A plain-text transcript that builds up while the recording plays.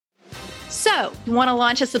So, you want to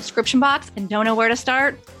launch a subscription box and don't know where to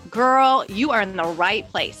start? Girl, you are in the right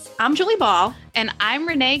place. I'm Julie Ball. And I'm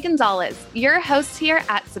Renee Gonzalez, your host here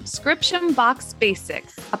at Subscription Box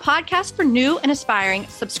Basics, a podcast for new and aspiring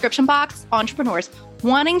subscription box entrepreneurs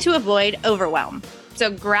wanting to avoid overwhelm. So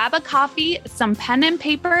grab a coffee, some pen and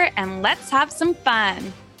paper, and let's have some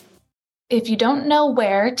fun. If you don't know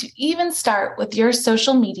where to even start with your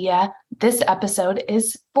social media, this episode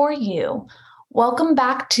is for you. Welcome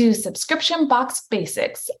back to Subscription Box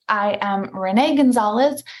Basics. I am Renee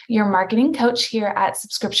Gonzalez, your marketing coach here at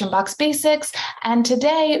Subscription Box Basics, and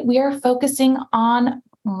today we are focusing on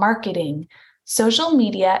marketing, social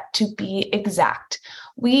media to be exact.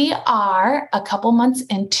 We are a couple months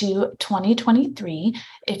into 2023.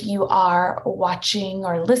 If you are watching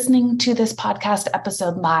or listening to this podcast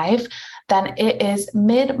episode live, then it is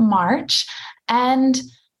mid-March, and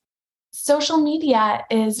social media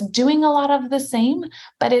is doing a lot of the same,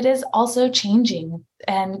 but it is also changing.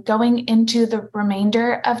 And going into the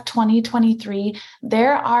remainder of 2023,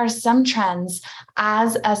 there are some trends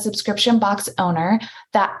as a subscription box owner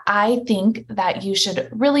that I think that you should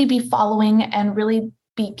really be following and really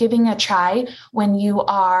be giving a try when you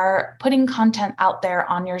are putting content out there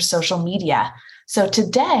on your social media. So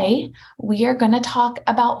today, we are going to talk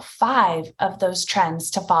about 5 of those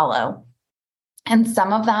trends to follow. And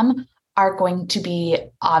some of them are going to be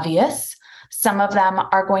obvious. Some of them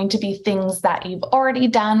are going to be things that you've already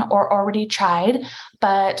done or already tried,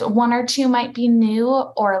 but 1 or 2 might be new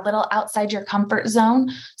or a little outside your comfort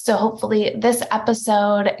zone. So hopefully this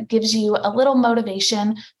episode gives you a little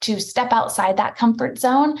motivation to step outside that comfort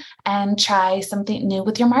zone and try something new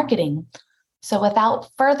with your marketing. So without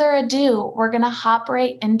further ado, we're going to hop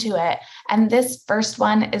right into it. And this first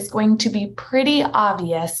one is going to be pretty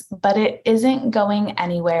obvious, but it isn't going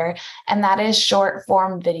anywhere. And that is short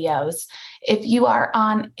form videos. If you are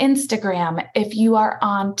on Instagram, if you are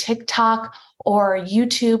on TikTok or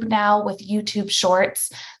YouTube now with YouTube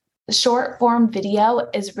Shorts, short form video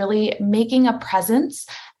is really making a presence.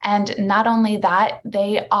 And not only that,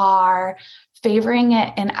 they are favoring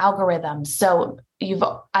it in algorithms. So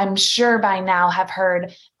I'm sure by now have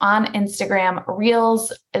heard on Instagram,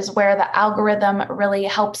 Reels is where the algorithm really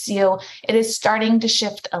helps you. It is starting to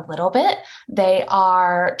shift a little bit. They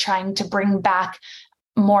are trying to bring back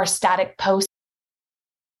more static posts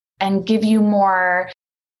and give you more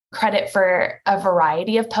credit for a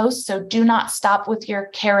variety of posts. So do not stop with your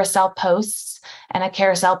carousel posts. And a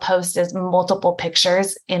carousel post is multiple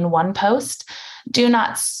pictures in one post. Do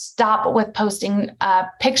not stop with posting a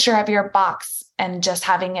picture of your box and just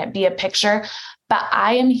having it be a picture. But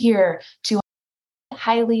I am here to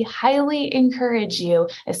highly, highly encourage you,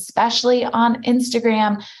 especially on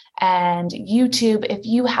Instagram and YouTube, if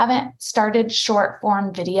you haven't started short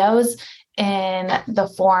form videos in the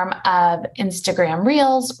form of Instagram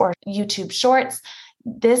Reels or YouTube Shorts,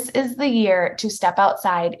 this is the year to step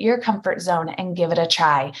outside your comfort zone and give it a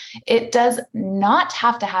try. It does not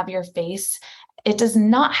have to have your face. It does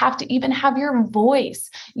not have to even have your voice.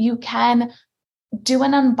 You can do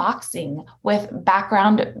an unboxing with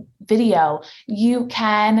background video. You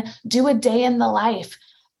can do a day in the life.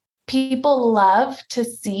 People love to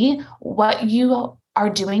see what you are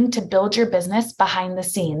doing to build your business behind the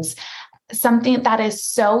scenes. Something that is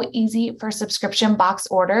so easy for subscription box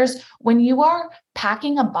orders when you are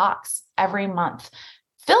packing a box every month.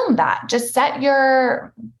 Film that. Just set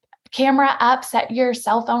your camera up, set your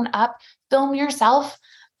cell phone up, film yourself,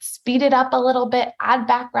 speed it up a little bit, add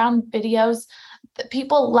background videos.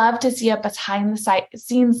 People love to see a behind the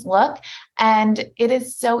scenes look. And it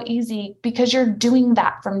is so easy because you're doing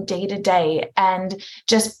that from day to day and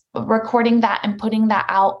just recording that and putting that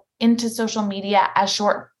out into social media as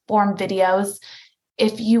short form videos.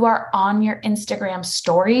 If you are on your Instagram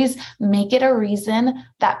stories, make it a reason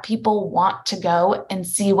that people want to go and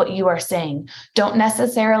see what you are saying. Don't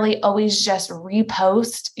necessarily always just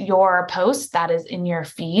repost your post that is in your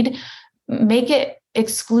feed. Make it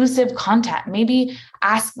exclusive content. Maybe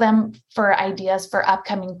ask them for ideas for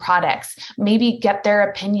upcoming products. Maybe get their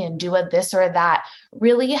opinion, do a this or that.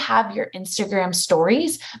 Really have your Instagram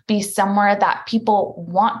stories be somewhere that people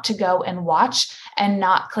want to go and watch and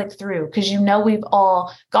not click through. Because we've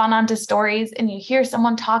all gone onto stories and you hear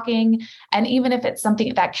someone talking. And even if it's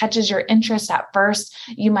something that catches your interest at first,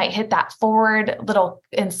 you might hit that forward little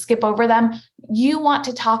and skip over them. You want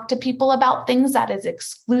to talk to people about things that is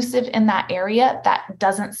exclusive in that area that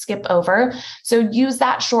doesn't skip over. So use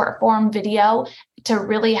that short form video to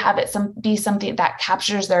really have it be something that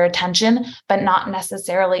captures their attention, but not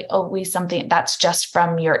necessarily always something that's just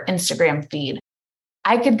from your Instagram feed.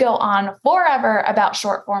 I could go on forever about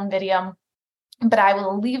short form video, But I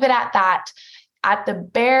will leave it at that. At the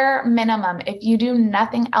bare minimum, if you do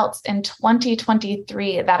nothing else in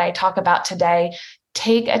 2023 that I talk about today,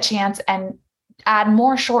 take a chance and add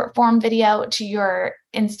more short form video to your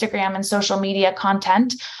Instagram and social media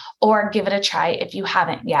content, or give it a try if you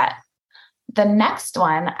haven't yet. The next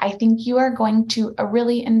one, I think you are going to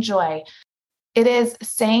really enjoy. It is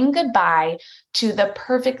saying goodbye to the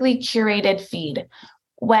perfectly curated feed.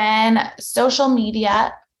 When social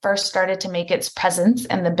media first started to make its presence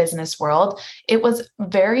in the business world, it was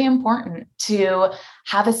very important to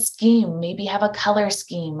have a scheme, maybe have a color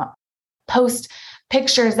scheme, post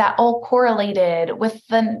pictures that all correlated with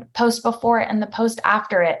the post before it and the post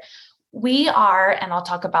after it. We are, and I'll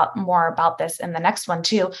talk about more about this in the next one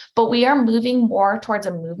too, but we are moving more towards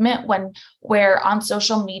a movement where on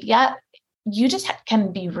social media, you just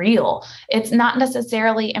can be real. It's not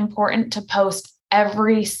necessarily important to post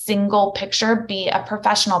every single picture be a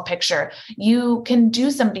professional picture. You can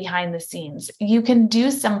do some behind the scenes. You can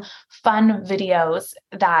do some fun videos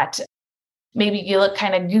that maybe you look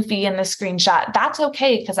kind of goofy in the screenshot. That's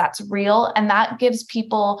okay, because that's real. And that gives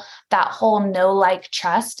people that whole know, like,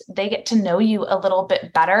 trust. They get to know you a little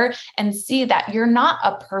bit better and see that you're not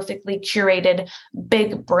a perfectly curated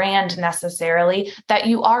big brand necessarily, that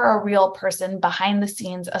you are a real person behind the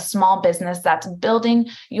scenes, a small business that's building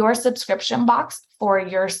your subscription box for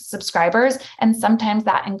your subscribers. And sometimes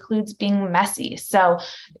that includes being messy. So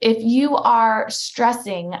if you are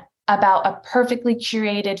stressing about a perfectly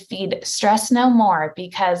curated feed, stress no more,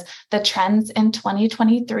 because the trends in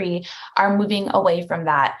 2023 are moving away from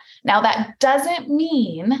that. Now, that doesn't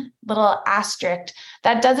mean, little asterisk,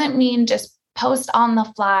 that doesn't mean just post on the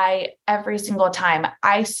fly every single time.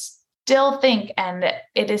 I still think, and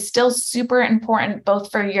it is still super important,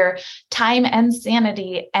 both for your time and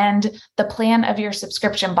sanity and the plan of your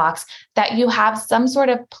subscription box, that you have some sort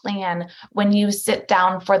of plan when you sit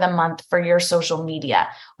down for the month for your social media,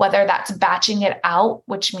 whether that's batching it out,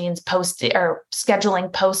 which means posting or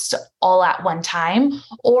scheduling posts all at one time,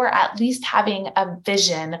 or at least having a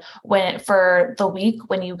vision for the week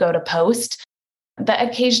when you go to post. The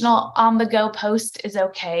occasional on the go post is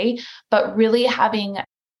okay, but really having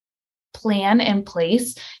plan in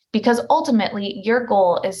place, because ultimately your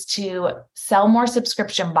goal is to sell more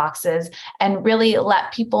subscription boxes and really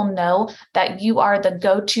let people know that you are the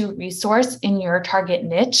go-to resource in your target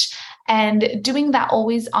niche. And doing that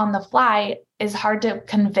always on the fly is hard to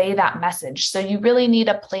convey that message. So you really need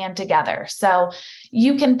a plan together. So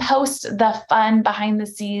you can post the fun behind the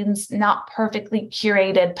scenes, not perfectly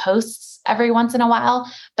curated posts every once in a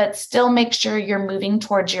while, but still make sure you're moving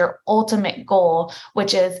towards your ultimate goal,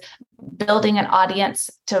 which is building an audience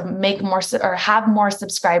to make more or have more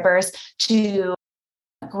subscribers to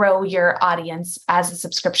grow your audience as a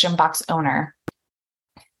subscription box owner.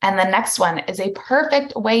 And the next one is a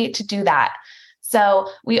perfect way to do that. So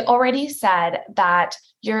we already said that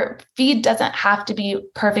your feed doesn't have to be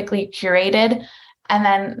perfectly curated. And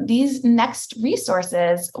then these next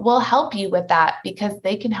resources will help you with that, because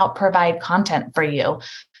they can help provide content for you.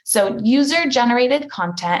 So user-generated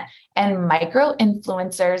content and micro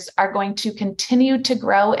influencers are going to continue to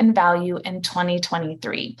grow in value in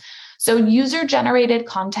 2023. So user-generated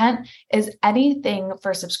content is anything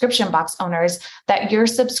for subscription box owners that your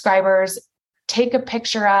subscribers take a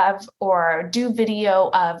picture of or do video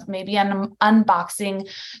of, maybe an unboxing.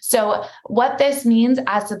 So what this means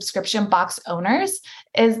as subscription box owners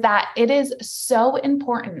is that it is so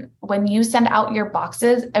important when you send out your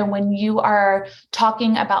boxes and when you are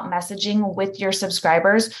talking about messaging with your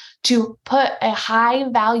subscribers to put a high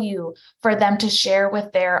value for them to share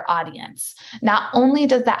with their audience. Not only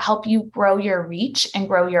does that help you grow your reach and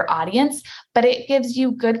grow your audience, but it gives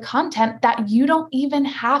you good content that you don't even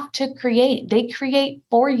have to create. They create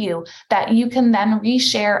for you that you can then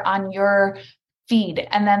reshare on your feed.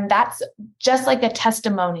 And then that's just like a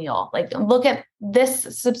testimonial. Like, look at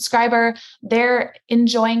this subscriber, they're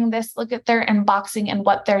enjoying this. Look at their unboxing and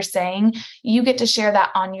what they're saying. You get to share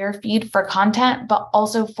that on your feed for content, but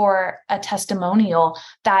also for a testimonial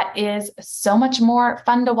that is so much more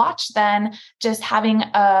fun to watch than just having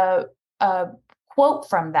a quote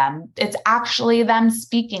from them. It's actually them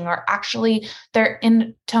speaking, or actually their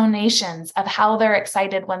intonations of how they're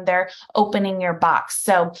excited when they're opening your box.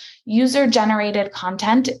 So user-generated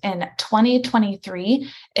content in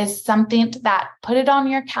 2023 is something that, put it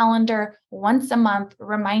on your calendar once a month.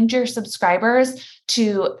 Remind your subscribers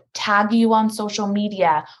to tag you on social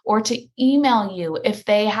media or to email you if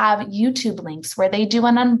they have YouTube links where they do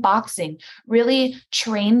an unboxing. Really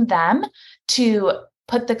train them to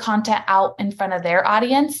put the content out in front of their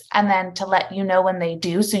audience and then to let you know when they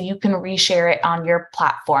do so you can reshare it on your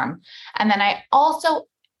platform. And then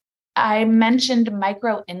I mentioned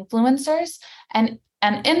micro influencers, and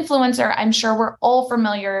an influencer, I'm sure we're all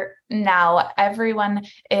familiar now. Everyone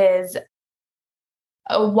is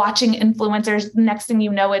watching influencers. Next thing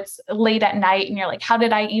you know, it's late at night and you're like, how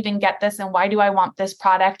did I even get this? And why do I want this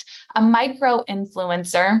product? A micro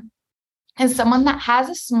influencer is someone that has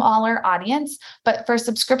a smaller audience, but for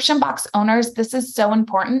subscription box owners, this is so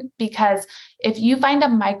important because if you find a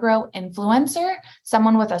micro influencer,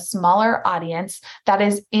 someone with a smaller audience that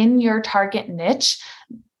is in your target niche,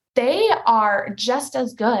 they are just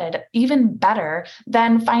as good, even better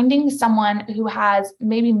than finding someone who has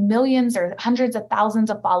maybe millions or hundreds of thousands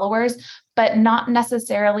of followers, but not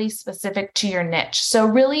necessarily specific to your niche. So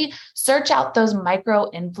really search out those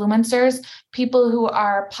micro influencers, people who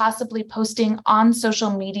are possibly posting on social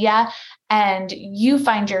media, and you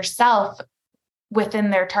find yourself within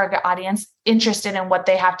their target audience interested in what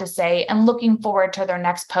they have to say and looking forward to their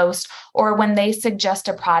next post, or when they suggest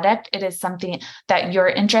a product, it is something that you're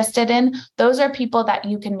interested in. Those are people that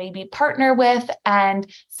you can maybe partner with and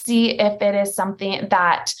see if it is something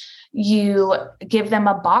that you give them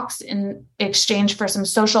a box in exchange for some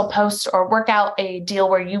social posts, or work out a deal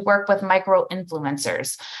where you work with micro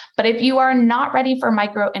influencers. But if you are not ready for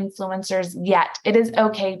micro influencers yet, it is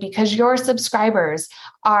okay, because your subscribers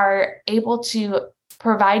are able to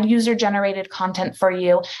provide user-generated content for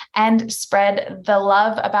you and spread the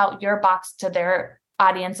love about your box to their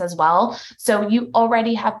audience as well. So you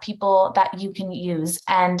already have people that you can use,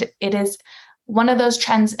 and it is one of those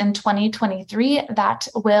trends in 2023 that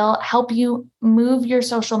will help you move your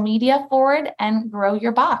social media forward and grow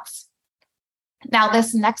your box. Now,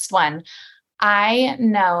 this next one, I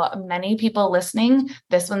know many people listening,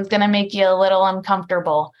 this one's going to make you a little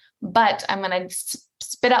uncomfortable, but I'm going to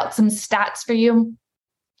spit out some stats for you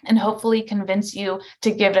and hopefully convince you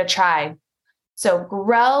to give it a try. So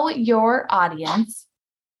grow your audience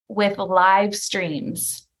with live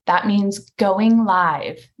streams. That means going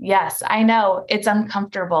live. Yes, I know it's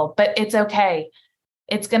uncomfortable, but it's okay.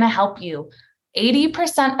 It's going to help you.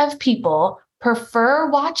 80% of people prefer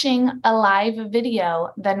watching a live video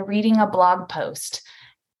than reading a blog post.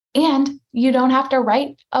 And you don't have to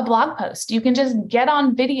write a blog post. You can just get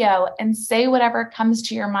on video and say whatever comes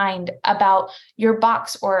to your mind about your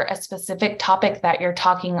box or a specific topic that you're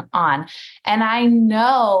talking on. And I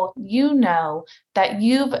know you know that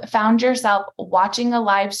you've found yourself watching a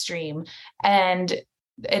live stream and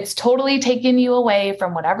it's totally taken you away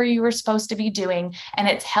from whatever you were supposed to be doing, and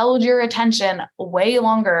it's held your attention way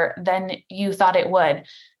longer than you thought it would.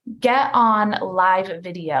 Get on live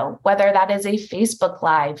video, whether that is a Facebook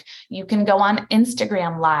Live. You can go on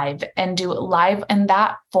Instagram Live and do live in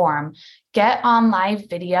that form. Get on live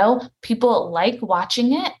video. People like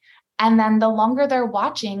watching it. And then the longer they're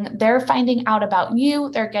watching, they're finding out about you.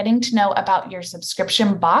 They're getting to know about your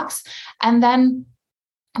subscription box. And then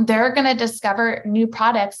they're going to discover new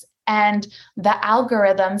products, and the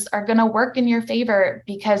algorithms are going to work in your favor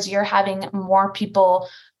because you're having more people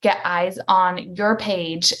get eyes on your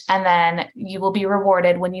page, and then you will be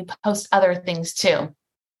rewarded when you post other things too.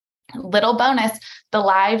 Little bonus, the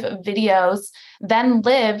live videos then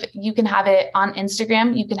live. You can have it on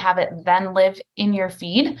Instagram. You can have it then live in your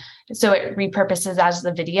feed. So it repurposes as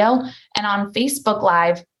the video. And on Facebook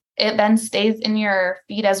Live, it then stays in your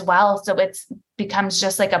feed as well. So it becomes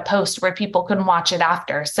just like a post where people can watch it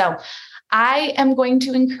after. So I am going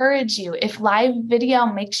to encourage you, if live video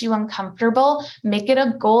makes you uncomfortable, make it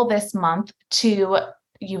a goal this month to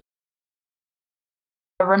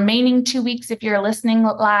the remaining 2 weeks, if you're listening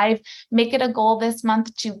live, make it a goal this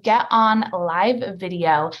month to get on live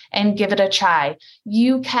video and give it a try.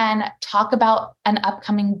 You can talk about an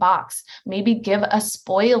upcoming box, maybe give a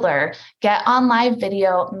spoiler, get on live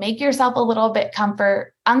video, make yourself a little bit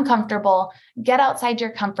uncomfortable, get outside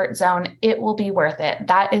your comfort zone. It will be worth it.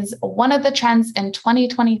 That is one of the trends in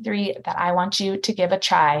 2023 that I want you to give a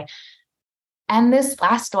try. And this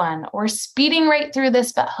last one, we're speeding right through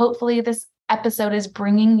this, but hopefully this episode is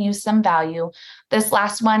bringing you some value. This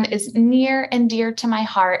last one is near and dear to my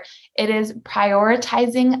heart. It is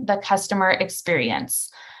prioritizing the customer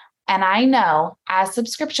experience. And I know as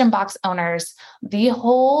subscription box owners, the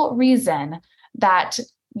whole reason that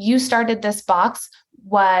you started this box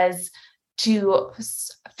was to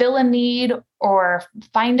fill a need or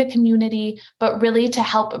find a community, but really to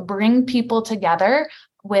help bring people together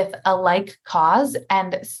with a like cause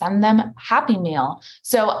and send them Happy Meal.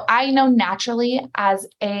 So I know naturally as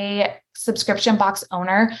a subscription box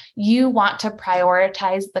owner, you want to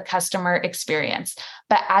prioritize the customer experience.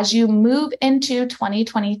 But as you move into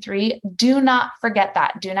 2023, do not forget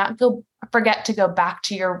that. Do not forget to go back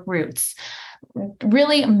to your roots.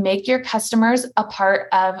 Really make your customers a part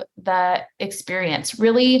of the experience.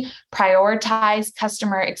 Really prioritize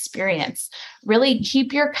customer experience. Really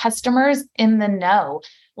keep your customers in the know.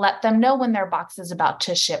 Let them know when their box is about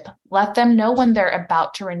to ship. Let them know when they're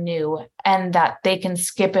about to renew and that they can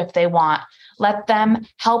skip if they want. Let them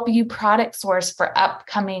help you product source for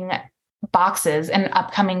upcoming boxes and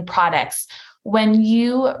upcoming products. When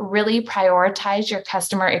you really prioritize your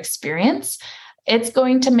customer experience, it's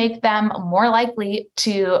going to make them more likely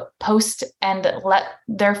to post and let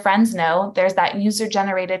their friends know there's that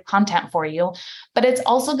user-generated content for you. But it's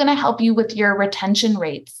also going to help you with your retention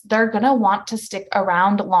rates. They're going to want to stick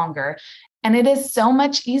around longer. And it is so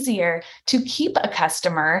much easier to keep a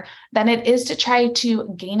customer than it is to try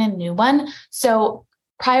to gain a new one. So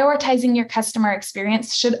prioritizing your customer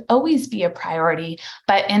experience should always be a priority,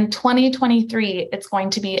 but in 2023, it's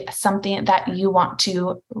going to be something that you want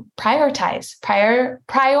to prioritize.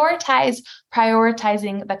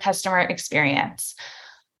 Prioritizing the customer experience.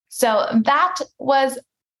 So that was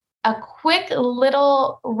a quick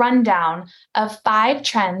little rundown of 5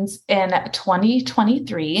 trends in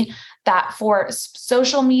 2023 that for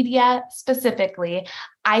social media specifically,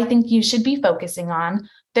 I think you should be focusing on.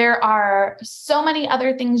 There are so many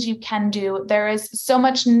other things you can do. There is so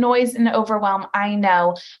much noise and overwhelm, I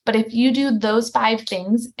know, but if you do those 5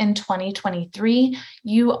 things in 2023,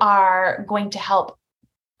 you are going to help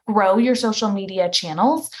grow your social media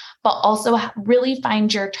channels, but also really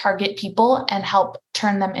find your target people and help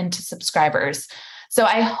turn them into subscribers. So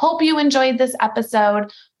I hope you enjoyed this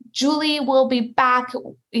episode. Julie will be back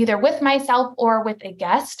either with myself or with a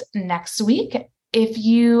guest next week. If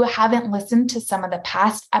you haven't listened to some of the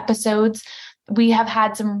past episodes, we have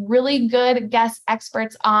had some really good guest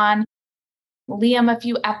experts on. Liam, a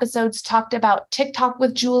few episodes, talked about TikTok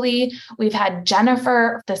with Julie. We've had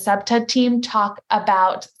Jennifer, the Subta team, talk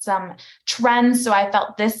about some trends. So I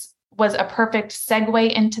felt this was a perfect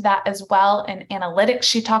segue into that as well. And analytics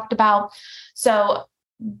she talked about. So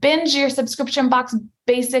binge your subscription box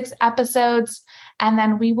basics episodes, and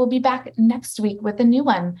then we will be back next week with a new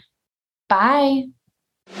one. Bye.